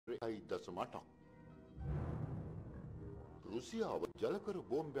3.8ක්. රුසියාව ජලකර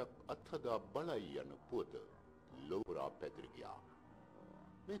බෝම්බයක් අත්හදා බලයි යන පුවත ලෝරා පැතිර ගියා.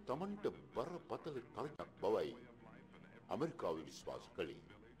 මේ තමන්ට බරපතල තරගයක් බවයි ඇමරිකාව විශ්වාස කළේ.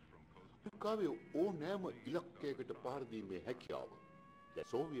 ඇමරිකාවේ ඕනෑම ඉලක්කයකට පහර දීමේ හැකියාව දැන්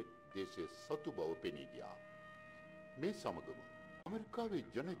සෝවියට් දේශයේ සතු බව පෙනී ගියා. මේ සමගම ඇමරිකාවේ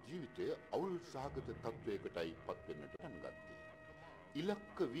ජන ජීවිතය අවුල් සහගත තත්වයකටයි පත් වෙන්නට පටන් ගත්තේ.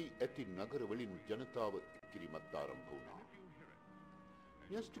 ඉලක්ක වී ඇති නගර වලින් ජනතාව කිරීමත් ආරම්භ වුණා.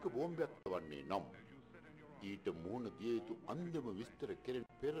 න්‍යෂ්ටික බෝම්බයක් වන්නේ නම් ඊට මුහුණ දිය යුතු අන්දම විස්තර කෙරෙන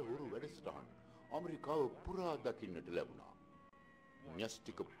පෙරහුරු වැඩසටහන් ඇමරිකාව පුරා දකින්නට ලැබුණා.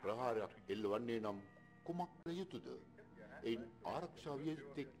 න්‍යෂ්ටික ප්‍රහාරයක් එල්ලවන්නේ නම් කුමක් කළ යුතුද? එයින් ආරක්ෂා විය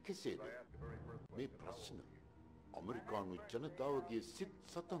යුත්තේ කෙසේද? මේ ප්‍රශ්න ඇමරිකානු ජනතාවගේ සිත්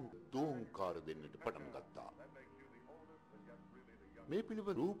සතන් දෝංකාර දෙන්නට පටන් ගත්තා. මේ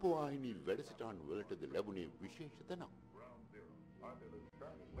පිළිබඳ රූපවාහිනී වැඩසටහන් වලටද ලැබුණේ විශේෂ තැනක්.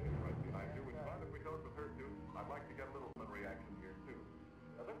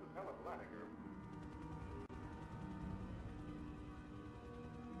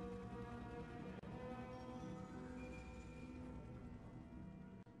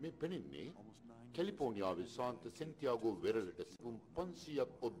 මේ පෙනෙන්නේ කැලිෆෝනියාවේ සාන්ත සෙන්තියාගෝ වෙරළට සිවුම් 500ක්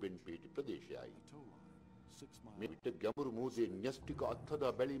ඔබ්බෙන් පිහිටි ප්‍රදේශයයි. මේ විට ගැඹුරු මුහුදේ න්‍යෂ්ටික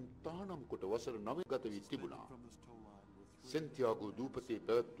අත්හදා බැලීම් තහනම් කොට වසර 9 ගත වී තිබුණා. සෙන්තියාගෝ දූපතේ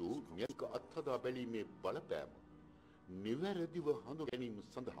පැවැත් වූ න්‍යෂ්ටික අත්හදා බැලීමේ බලපෑම නිවැරදිව හඳුනා ගැනීම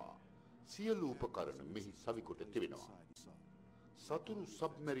සඳහා සියලු උපකරණ මෙහි සවිකොට තිබෙනවා. සතුරු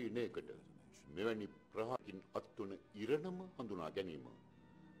සබ්මරීනයකට මෙවැනි ප්‍රහාරකින් අත්වන ඉරණම හඳුනා ගැනීම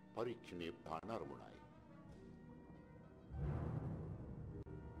පරීක්ෂණයේ ප්‍රධාන අරමුණයි.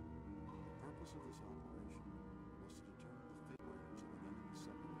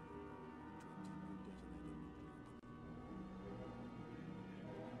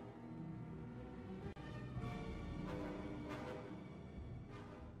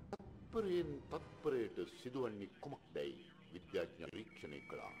 තත්පරයට සිදුවන්නේ කුමක්දැයි විද්‍යාඥයන් නිරීක්ෂණය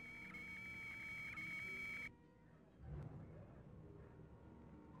කළා.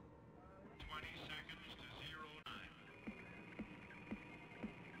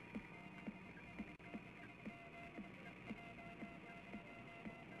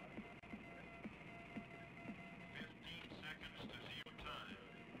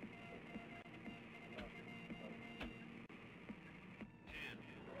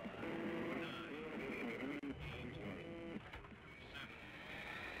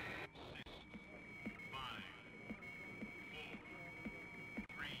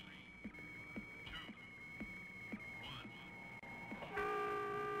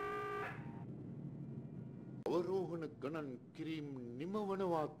 අවරෝහණ ගණන් කිරීම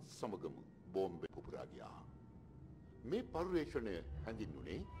නිමවනවත් සමගම බෝම්බ පුපුරා ගියා. මේ පර්යේෂණය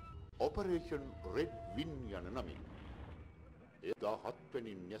හැඳින්වුනේ ඔපරේෂන් රෙඩ් වින් යන නමින්. ඒ 17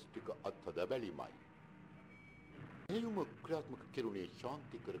 වෙනි න්‍යෂ්ටික අත්හදා බැලීමයි. එයුම ක්‍රියාත්මක කෙරුණේ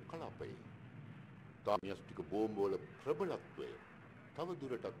ශාන්තිකර කලාපයේ. න්‍යෂ්ටික බෝම්බ වල ප්‍රබලත්වය තව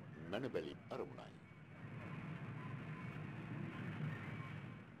දුරටත් මැනබැලීම අරමුණයි.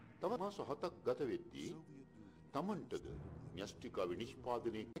 තව මාස 7ක් ගත වෙද්දී තමන්ටද න්‍යෂ්ටිකාව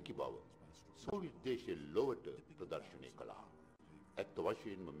නිෂ්පාදනයේ හැකි බව සෝවියට් දේශයේ ලොවට ප්‍රදර්ශනය කළා. ඇත්ත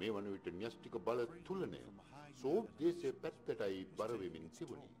වශයෙන්ම මේ වන විට න්‍යෂ්ටික බල තුලනය සෝවියට් දේශයේ පැත්තටයි බර වෙමින්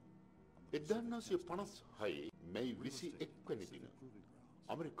තිබුණේ. 1956 මැයි 21 වෙනි දින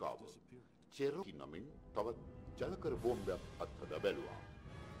ඇමරිකාව චෙරොකී නමින් තවත් ජලකර බෝම්බයක් අත්හදා බැලුවා.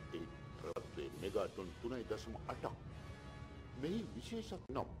 ඒ ප්‍රවත්වයේ මෙගාටොන් 3.8ක්. මේ විශේෂක්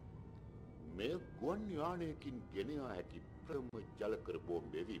නම් මේ ගුවන් යානයකින් ගෙන යා හැකි ප්‍රථම ජලකර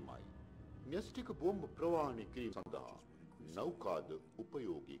බෝම්බය වීමයි. න්‍යෂ්ටික බෝම්බ ප්‍රවාහනය කිරීම සඳහා නෞකාද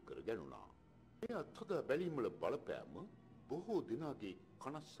උපයෝගී කර ගැනුණා. මේ අත්හදා බැලීම් වල බලපෑම බොහෝ දිනගේ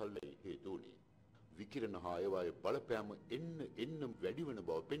කනස්සල්ලේ හේතු වුණේ. විකිරණ හා ඒවායේ බලපෑම එන්න වැඩි වන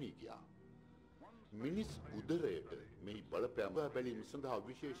බව පෙනී ගියා. මිනිස් උදරයට මේ බලපෑම බැලීම සඳහා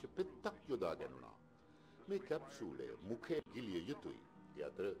විශේෂ පෙත්තක් යොදා ගැනුණා. මේ කැප්සූලය මුඛයේ ගිලිය යුතුයි. ඒ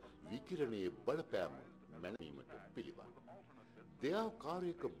අතර විකිරණයේ බලපෑම මැනීමට පිළිවන්.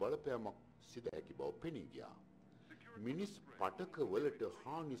 දෙආකාරයක බලපෑමක් සිද හැකි බව පෙනී ගියා. මිනිස් පටක වලට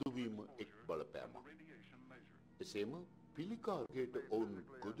හානි සිදුවීම එක් බලපෑමක්. එසේම පිළිකාරකයට ඔවුන්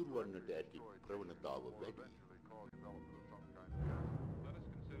ගොදුරු වන්නට ඇති ප්‍රවණතාව වැඩි.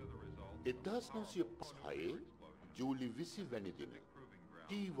 1956 ජූලි 20 වැනි දින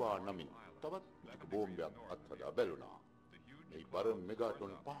ටීවා නමින් තවත් බෝම්බයක් අත්හදා බැලුණා. මේ බර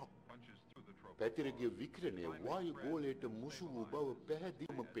මෙගාටොන් 5ක් පැතිරගිය විකිරණය වායු ගෝලයට මුසු වූ බව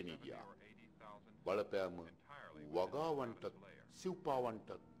පැහැදිලිවම පෙනී ගියා. බලපෑම වගාවන්ටත් සිව්පාවන්ටත්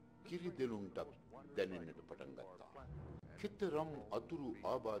කිරිදෙනුන්ටත් දැනෙන්නට පටන් ගත්තා. කෙතරම් අතුරු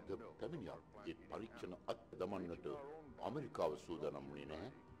ආබාධ පැමිණියත් ඒ පරීක්ෂණ අත් දමන්නට ඇමරිකාව සූදානම් වුණේ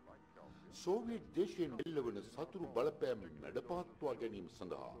නැහැ. සෝවියට් දේශයෙන් එල්ලවන සතුරු බලපෑම මැඩපවත්වා ගැනීම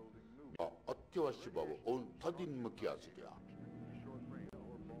සඳහා අත්‍යවශ්‍ය බව ඔවුන් තදින්ම කියා සිටියා.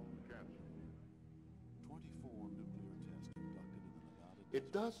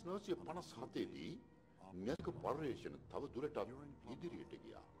 1957දී න්‍යෂ්ටික පර්යේෂණ තව දුරටත් ඉදිරියට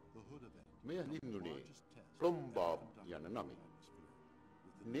ගියා. මෙය හිඳුනේ ප්ලොම්බාම් යන නමින්.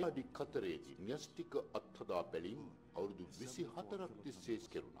 නෙවාඩි කතරේදී න්‍යෂ්ටික අත්හදා බැලීම් අවුරුදු 24ක් තිස්සේ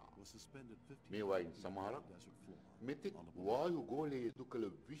කෙරුණා. මේවායින් සමහරක් මෙතෙක් වායු ගෝලයේ සිදු කළ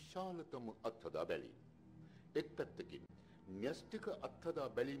විශාලතම අත්හදා බැලීම්. එක් පැත්තකින් න්‍යෂ්ටික අත්හදා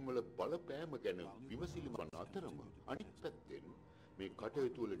බැලීම් වල බලපෑම ගැන විමසිලිමත් වන අතරම අනිත් පැත්තෙන් මේ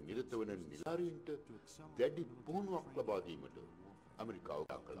කටයුතු වල නිරත වන නිලධාරීන්ට දැඩි පුහුණුවක් ලබා දීමට ඇමරිකාව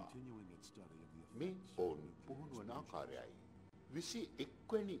කළා. මේ ඔවුන් පුහුණුවන ආකාරයයි 21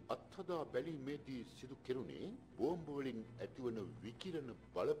 වෙනි අත්හදා බැලීමේදී සිදු කෙරුණේ බෝම්බ වලින් ඇතිවන විකිරණ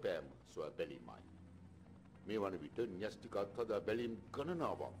බලපෑම සොයා බැලීමයි. මේ වන විට න්‍යෂ්ටික අත්හදා බැලීම්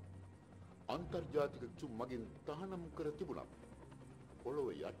ගණනාවක් අන්තර්ජාතික චුම් මගින් තහනම් කර තිබුණත් පොළොව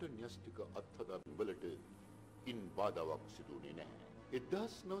යට න්‍යෂ්ටික අත්හදා වලට ඉන් බාධාවක් සිදු වුණේ නැහැ.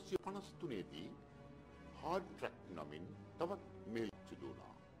 1953දී හાર્ඩ් ට්‍රැක් නමින් තවත් මෙහෙයුම් සිදු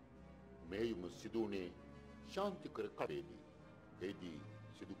වුණා. මෙහෙයුම සිදු වුණේ ශාන්තිකර කඩේදී. එදී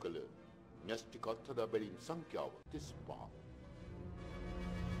සිදු කළ න්‍යෂ්ටික අත්හදා බැලීම් සංඛ්‍යාව 35.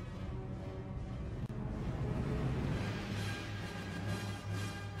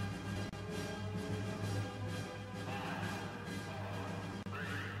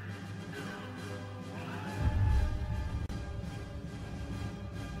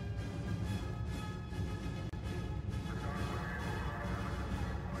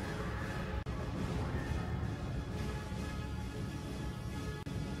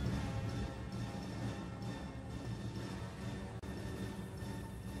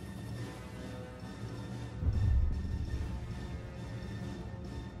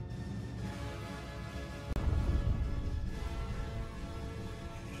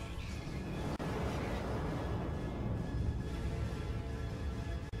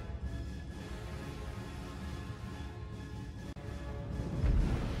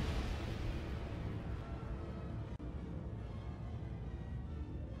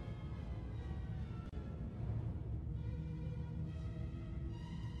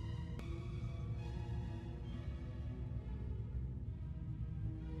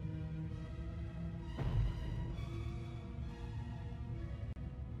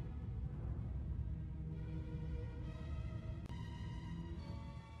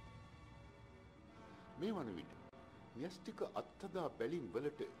 මේ වන විට න්‍යෂ්ටික අත්හදා බැලීම්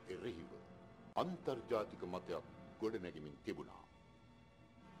වලට එරෙහිව අන්තර්ජාතික මතයක් ගොඩනැගෙමින් තිබුණා.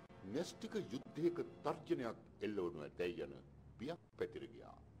 න්‍යෂ්ටික යුද්ධයක තර්ජනයක් එල්ලවනු ඇතැයි යන බියක් පැතිර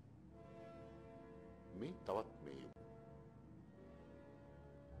ගියා. මේ තවත් මෙහෙයුම්.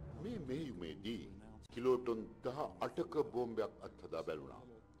 මේ මෙහෙයුමේදී කිලෝටොන් 18ක බෝම්බයක් අත්හදා බැලුණා.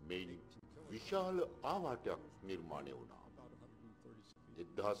 මේන් විශාල ආවාටයක් නිර්මාණය වුණා.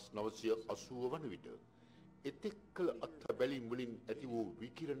 1980 වන විට එතෙක් කළ අත්හදා බැලීම් වලින් ඇති වූ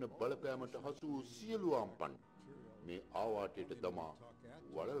විකිරණ බලපෑමට හසු වූ සියලු ආම්පන් මේ ආවාටයට දමා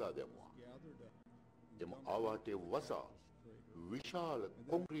වලලා දැමුවා. එම ආවාටයේ වසා විශාල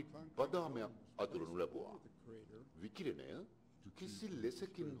කොන්ක්‍රීට් බදාමයක් අතුරනු ලැබුවා. විකිරණය කිසි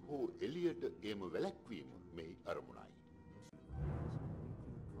ලෙසකින් හෝ එළියට ඒම වැළැක්වීම මෙහි අරමුණයි.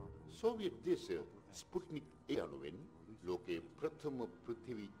 සෝවියට් දේශය ස්පුට්නික් යනුවෙන් ලෝකයේ ප්‍රථම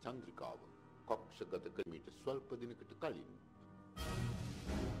පෘථිවි චන්ද්‍රිකාව කක්ෂගත කිලෝමීටර් ස්වල්ප දිනකට කලින්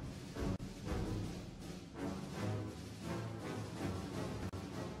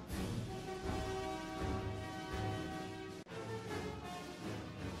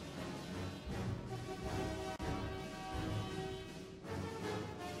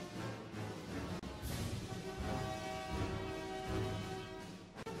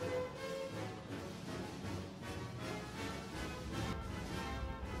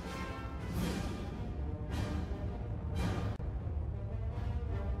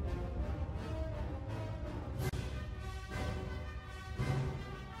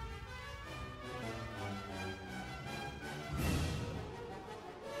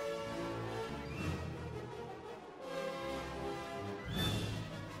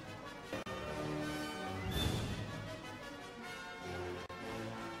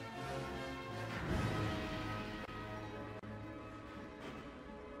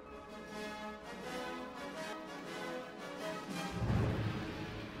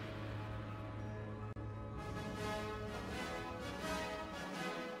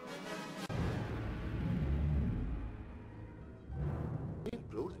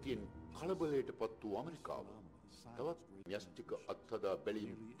ප්‍රගතියෙන් කලබලයට පත් වූ ඇමරිකාව තවත් න්‍යෂ්ටික අත්හදා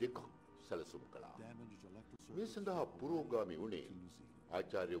බැලීම් දෙකක් සැලසුම් කළා. මේ සඳහා පුරෝගාමී වුණේ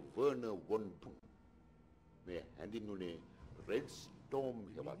ආචාර්ය වර්නර් වොන් බුන්. මේ හැඳින්වුණේ රෙඩ් ස්ටෝම්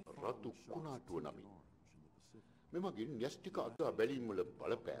හෙවත් රතු කුණාටුව නමින්. මෙමගින් න්‍යෂ්ටික අත්හදා බැලීම් වල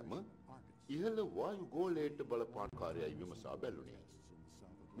බලපෑම ඉහළ වායු ගෝලයට බලපානකාරයයි විමසා බැලුණේ.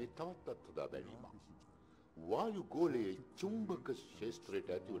 මේ තවත් අත්හදා බැලීමක්. වායු ගෝලයේ චුම්බක ක්ෂේත්‍රයට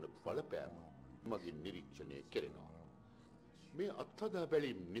ඇතිවන බලපෑම මගින් නිරීක්ෂණය කෙරෙනවා. මේ අත්හදා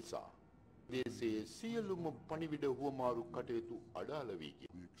බැලීම් නිසා දේශයේ සියලුම පණිවිඩ හුවමාරු කටයුතු අඩාල වී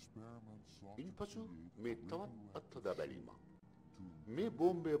ගියා. ඉන්පසු මේ තවත් අත්හදා බැලීමක්. මේ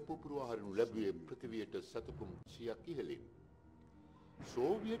බෝම්බය පුපුරවා හරිනු ලැබුවේ පෘථිවියට සැතපුම් 100ක් ඉහළින්.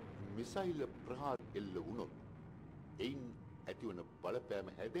 සෝවියට් මිසයිල් ප්‍රහාර එල්ල වුණොත් එයින් ඇතිවන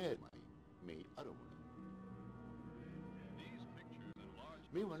බලපෑම හැදෑරීමයි මේ අරමුණ.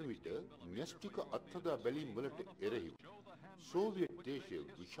 මේ වන විට න්‍යෂ්ටික අත්හදා බැලීම් වලට එරෙහිව සෝවියට් දේශය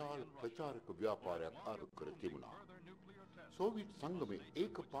විශාල ප්‍රචාරක ව්‍යාපාරයක් ආරම්භ කර තිබුණා. සෝවියට් සංගමය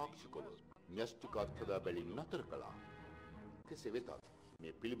ඒකපාක්ෂිකව න්‍යෂ්ටික අත්හදා බැලීම් නතර කළා. කෙසේ වෙතත්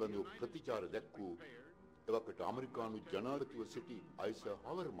මේ පිළිබඳව ප්‍රතිචාර දැක්වූ එවකට ඇමරිකානු ජනාධිපතිව සිටි අයිසර්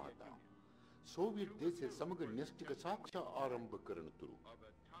හවර් මහතා සෝවියට් දේශය සමග න්‍යෂ්ටික සාකච්ඡා ආරම්භ කරන තුරු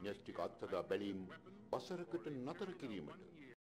න්‍යෂ්ටික අත්හදා බැලීම් වසරකට නතර කිරීමට